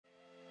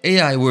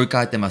AI Work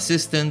Item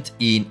Assistant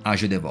in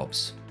Azure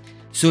DevOps.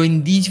 So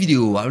in this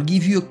video, I'll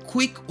give you a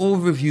quick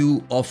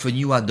overview of a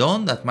new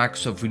add-on that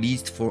Microsoft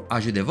released for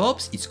Azure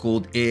DevOps. It's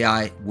called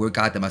AI Work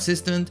Item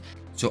Assistant.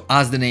 So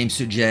as the name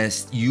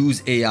suggests,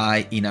 use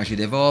AI in Azure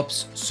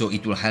DevOps. So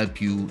it will help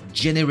you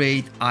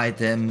generate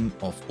items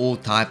of all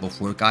type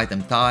of work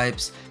item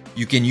types.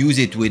 You can use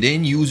it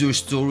within user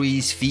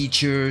stories,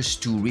 features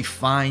to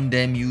refine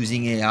them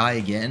using AI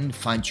again,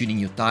 fine-tuning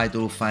your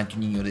title,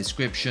 fine-tuning your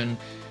description.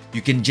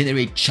 You can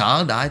generate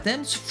child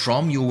items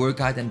from your work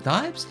item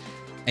types.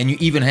 And you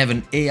even have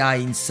an AI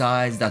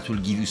insights that will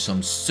give you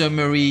some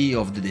summary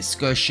of the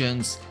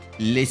discussions,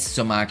 list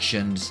some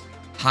actions,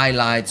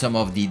 highlight some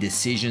of the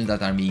decisions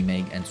that are being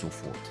made, and so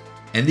forth.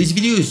 And this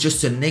video is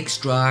just an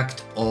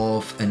extract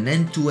of an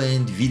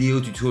end-to-end video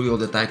tutorial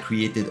that I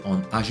created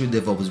on Azure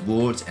DevOps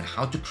boards and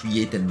how to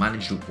create and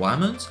manage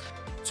requirements.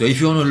 So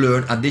if you want to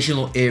learn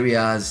additional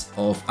areas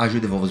of Azure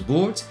DevOps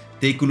boards,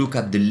 take a look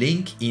at the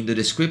link in the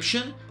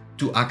description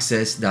to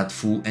access that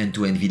full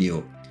end-to-end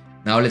video.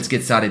 Now let's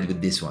get started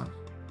with this one.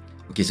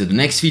 Okay, so the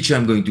next feature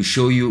I'm going to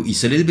show you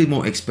is a little bit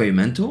more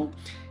experimental.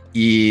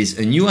 Is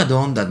a new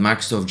add-on that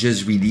Microsoft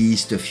just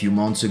released a few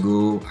months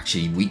ago,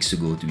 actually weeks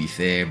ago to be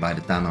fair, by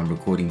the time I'm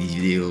recording these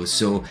videos.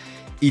 So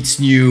it's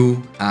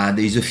new,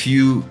 there's a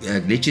few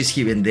glitches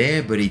here and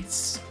there, but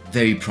it's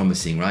very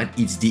promising, right?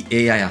 It's the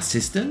AI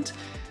assistant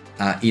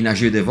in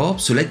Azure DevOps.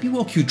 So let me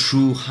walk you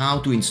through how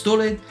to install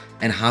it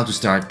and how to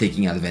start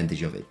taking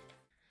advantage of it.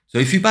 So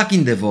if you're back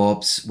in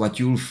DevOps, what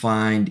you'll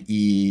find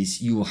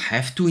is you will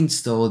have to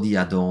install the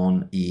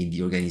add-on in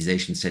the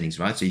organization settings,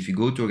 right? So if you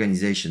go to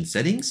organization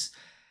settings,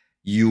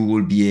 you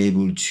will be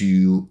able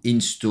to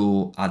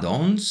install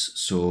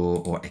add-ons,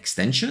 or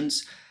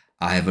extensions.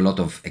 I have a lot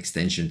of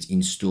extensions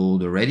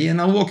installed already,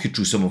 and I'll walk you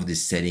through some of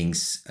these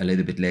settings a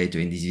little bit later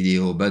in this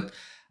video. But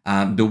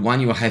the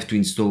one you'll have to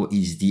install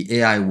is the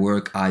AI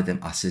Work Item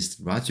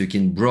Assistant, right? So you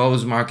can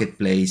browse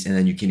Marketplace and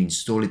then you can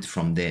install it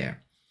from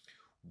there.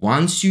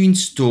 Once you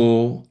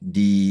install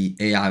the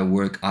AI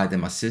Work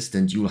Item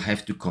Assistant, you will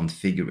have to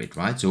configure it,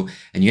 right? So,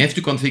 and you have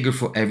to configure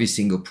for every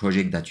single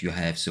project that you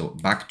have. So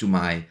back to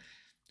my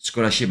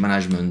scholarship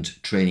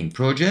management training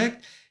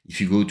project.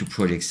 If you go to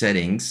project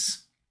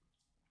settings,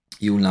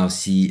 you will now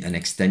see an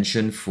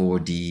extension for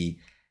the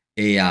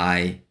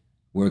AI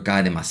Work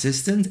Item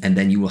Assistant, and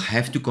then you will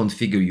have to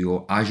configure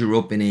your Azure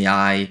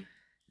OpenAI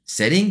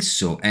settings,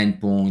 so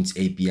endpoints,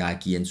 API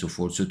key, and so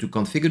forth. So to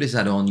configure this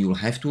add-on, you'll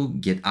have to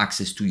get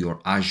access to your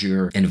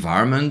Azure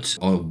environment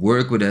or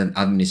work with an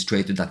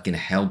administrator that can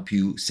help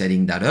you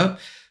setting that up.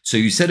 So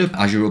you set up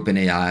Azure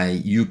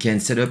OpenAI, you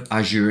can set up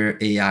Azure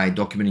AI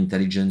Document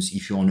Intelligence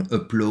if you want to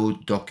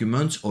upload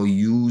documents or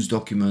use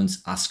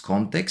documents as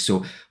context.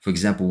 So for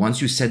example,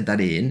 once you set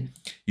that in,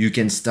 you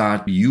can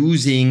start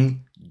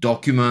using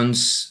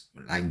documents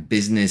like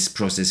business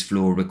process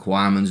flow,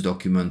 requirements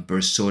document,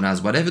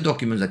 personas, whatever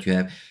documents that you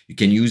have, you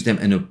can use them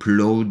and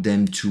upload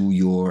them to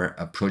your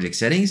project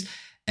settings.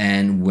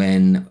 And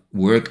when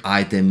work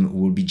item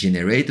will be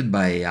generated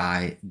by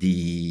AI,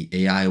 the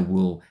AI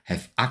will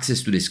have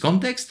access to this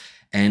context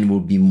and will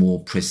be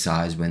more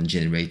precise when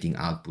generating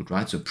output,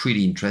 right? So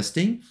pretty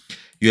interesting.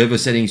 You have a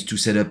settings to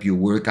set up your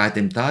work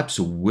item type.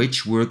 So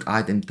which work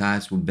item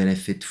types will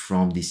benefit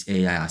from this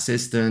AI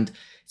assistant?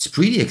 It's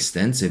pretty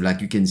extensive.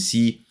 Like you can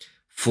see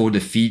for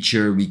the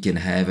feature, we can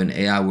have an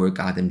AI work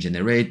item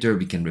generator.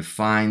 We can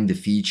refine the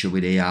feature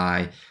with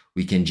AI.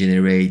 We can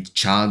generate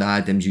child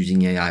items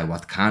using AI,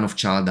 what kind of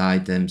child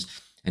items.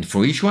 And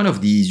for each one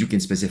of these, you can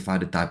specify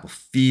the type of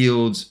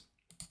fields.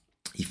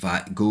 If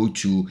I go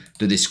to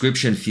the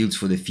description fields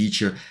for the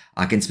feature,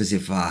 I can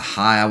specify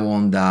how I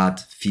want that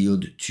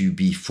field to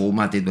be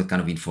formatted, what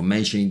kind of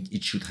information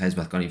it should have,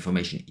 what kind of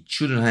information it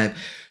shouldn't have.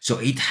 So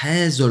it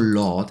has a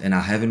lot, and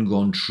I haven't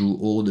gone through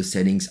all the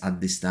settings at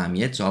this time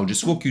yet. So I'll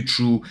just walk you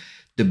through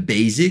the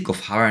basic of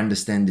how I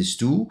understand this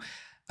tool.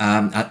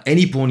 At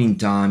any point in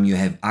time, you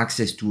have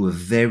access to a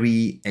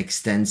very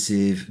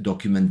extensive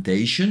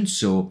documentation.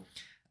 So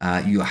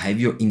you have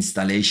your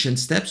installation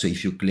steps. So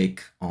if you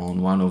click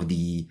on one of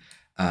the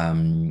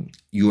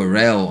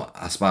URL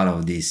as part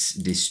of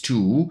this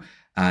tool,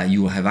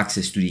 you will have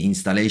access to the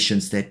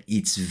installation step.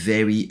 It's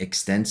very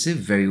extensive,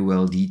 very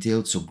well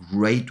detailed. So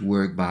great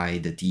work by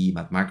the team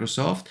at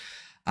Microsoft.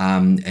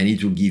 And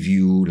it will give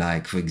you,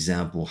 like, for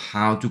example,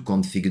 how to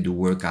configure the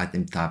work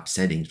item type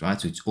settings, right?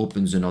 So it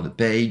opens another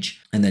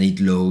page and then it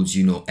loads,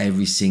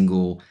 every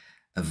single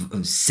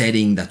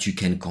setting that you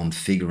can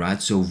configure,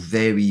 right? So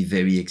very,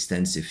 very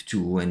extensive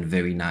tool and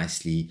very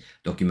nicely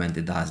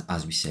documented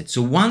as we said.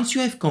 So once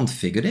you have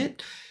configured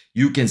it,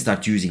 you can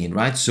start using it,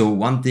 right? So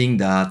one thing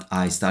that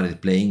I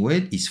started playing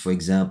with is, for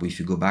example, if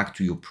you go back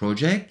to your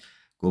project,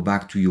 go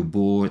back to your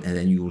board, and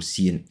then you will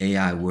see an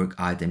AI work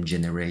item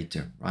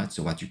generator, right?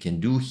 So what you can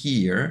do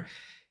here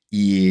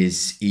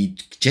is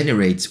it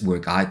generates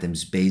work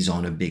items based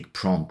on a big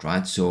prompt,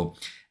 right? So,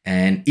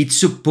 and it's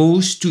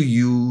supposed to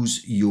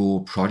use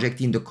your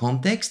project in the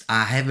context.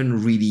 I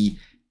haven't really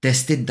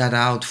tested that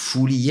out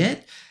fully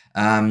yet.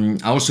 I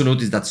also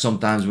noticed that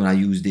sometimes when I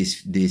use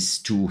this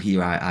tool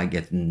here, I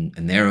get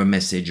an error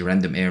message, a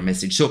random error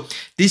message. So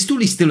this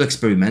tool is still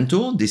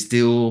experimental. This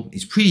still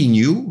is pretty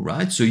new,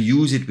 right? So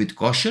use it with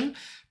caution,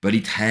 but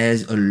it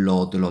has a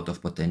lot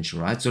of potential,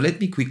 right? So let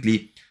me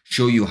quickly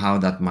show you how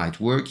that might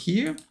work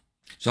here.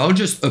 So I'll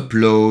just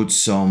upload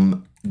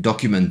some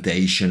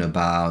documentation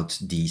about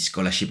the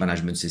scholarship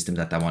management system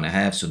that I want to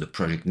have. So the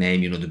project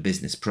name, the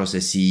business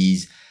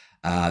processes,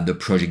 the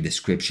project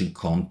description,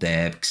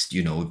 context,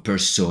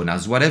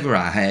 personas, whatever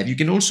I have. You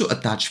can also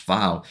attach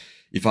file.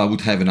 If I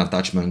would have an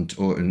attachment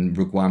or a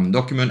requirement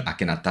document, I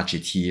can attach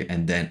it here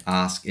and then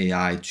ask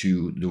AI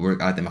to the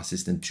work item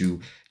assistant to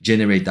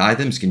generate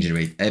items, can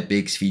generate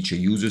epics, feature,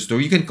 user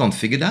story. You can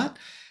configure that,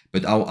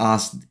 but I'll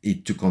ask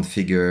it to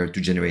configure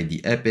to generate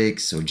the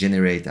epics, so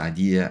generate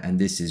idea. And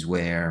this is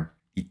where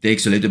it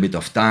takes a little bit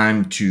of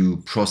time to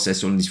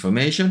process all this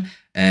information,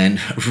 and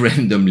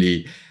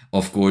randomly,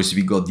 of course,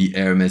 we got the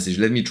error message.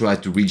 Let me try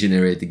to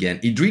regenerate again.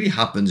 It really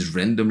happens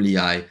randomly.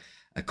 I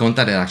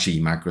contacted actually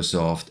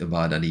Microsoft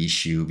about that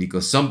issue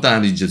because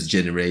sometimes it just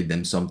generates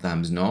them,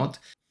 sometimes not.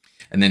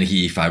 And then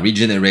if I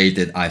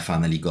regenerated, I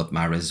finally got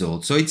my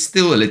result. So it's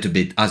still a little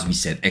bit, as we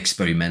said,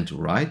 experimental,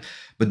 right?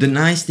 But the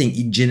nice thing,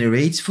 it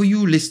generates for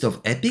you a list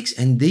of epics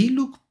and they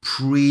look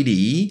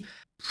pretty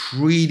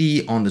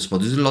on the spot.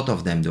 There's a lot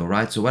of them though,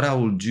 right? So what I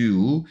will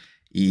do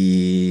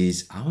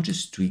is I'll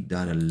just tweak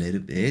that a little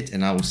bit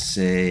and I will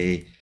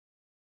say,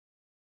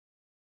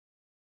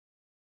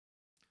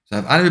 so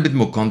I've added a bit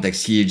more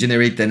context here,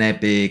 generate 10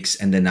 epics,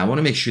 and then I want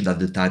to make sure that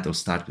the title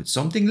starts with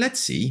something. Let's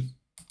see.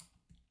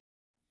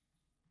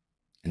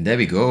 And there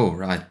we go,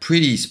 right?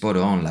 Pretty spot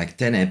on, like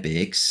 10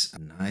 epics,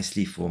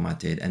 nicely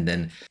formatted. And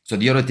then, so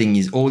the other thing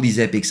is all these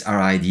epics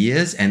are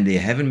ideas and they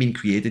haven't been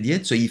created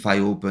yet. So if I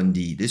open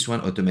this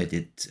one,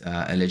 automated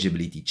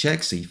eligibility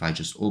check. So if I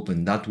just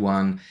open that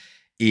one,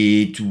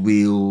 it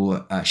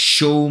will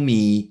show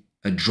me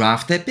a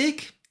draft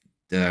epic.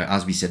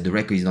 As we said, the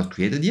record is not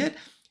created yet.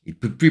 It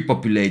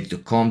pre-populates the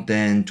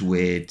content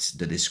with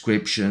the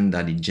description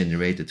that it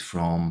generated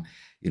from,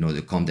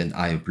 the content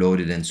I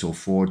uploaded and so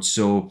forth.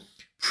 So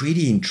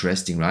pretty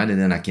interesting, right? And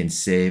then I can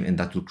save and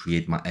that will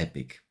create my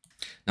epic.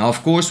 Now,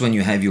 of course, when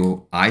you have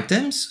your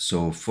items,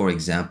 so for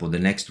example, the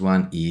next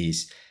one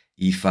is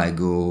if I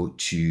go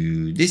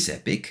to this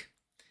epic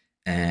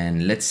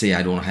and let's say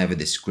I don't have a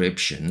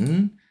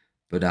description,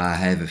 but I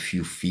have a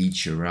few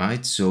features,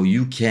 right? So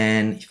you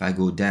can, if I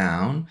go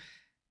down,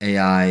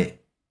 AI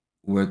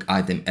work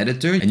item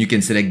editor, and you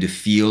can select the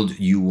field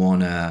you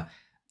want to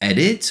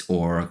edit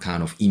or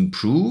kind of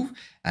improve.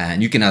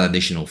 And you can add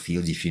additional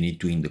fields if you need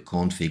to in the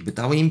config, but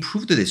I will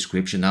improve the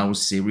description. I will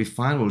say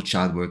refine all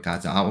child work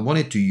item. I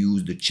wanted to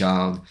use the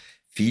child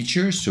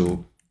feature.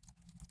 So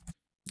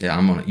yeah,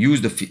 I'm going to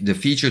use the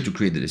feature to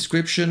create the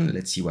description.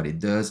 Let's see what it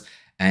does.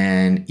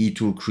 And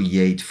it will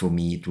create for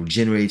me, it will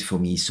generate for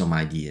me some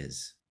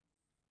ideas.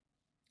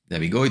 There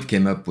we go. It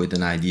came up with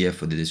an idea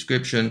for the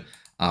description.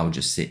 I'll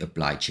just say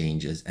apply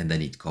changes and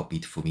then it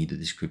copied for me the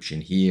description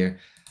here.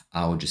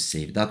 I'll just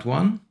save that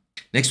one.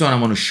 Next one I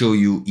want to show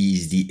you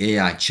is the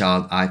AI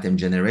child item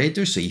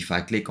generator. So if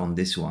I click on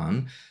this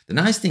one, the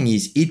nice thing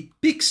is it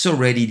picks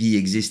already the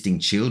existing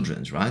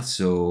children's, right?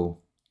 So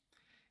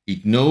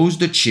it knows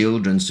the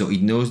children, so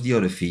it knows the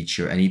other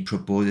feature and it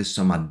proposes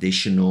some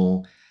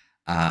additional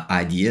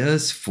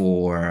ideas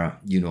for,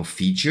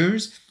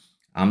 features.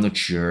 I'm not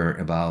sure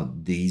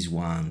about these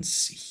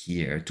ones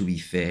here, to be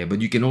fair,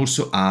 but you can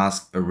also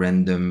ask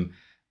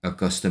a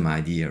custom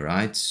idea,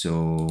 right?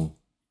 So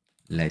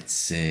let's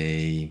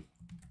say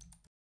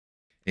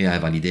AI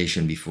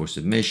validation before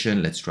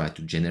submission. Let's try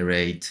to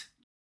generate,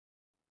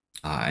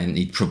 and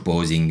it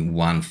proposing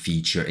one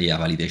feature, AI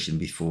validation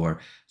before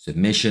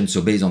submission.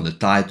 So based on the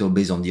title,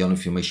 based on the other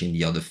information in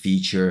the other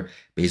feature,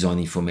 based on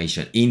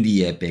information in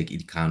the epic,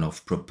 it kind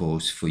of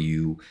proposed for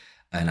you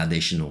an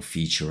additional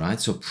feature, right?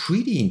 So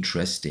pretty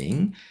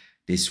interesting,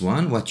 this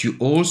one. What you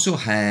also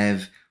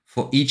have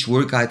for each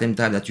work item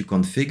type that you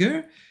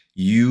configure,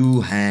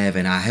 you have,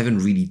 and I haven't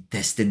really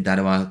tested that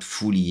out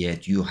fully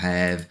yet, you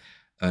have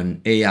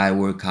an AI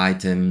work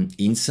item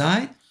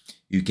inside.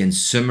 You can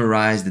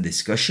summarize the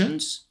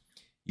discussions.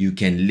 You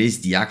can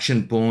list the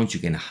action points. You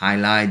can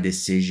highlight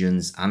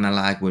decisions,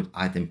 analyze work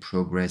item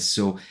progress.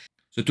 So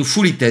to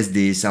fully test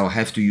this, I'll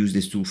have to use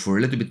this tool for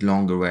a little bit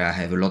longer where I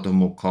have a lot of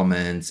more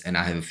comments and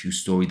I have a few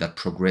stories that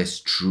progress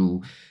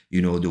through,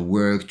 the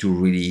work to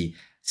really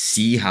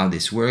see how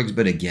this works.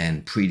 But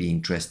again, pretty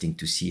interesting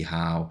to see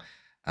how,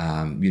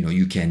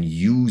 you can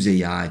use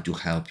AI to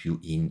help you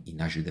in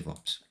Azure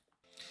DevOps.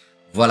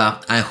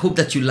 Voila, I hope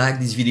that you liked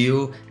this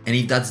video, and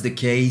if that's the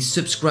case,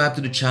 subscribe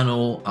to the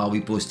channel. I'll be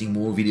posting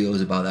more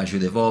videos about Azure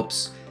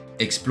DevOps,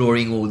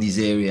 exploring all these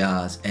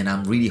areas, and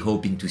I'm really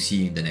hoping to see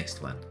you in the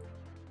next one.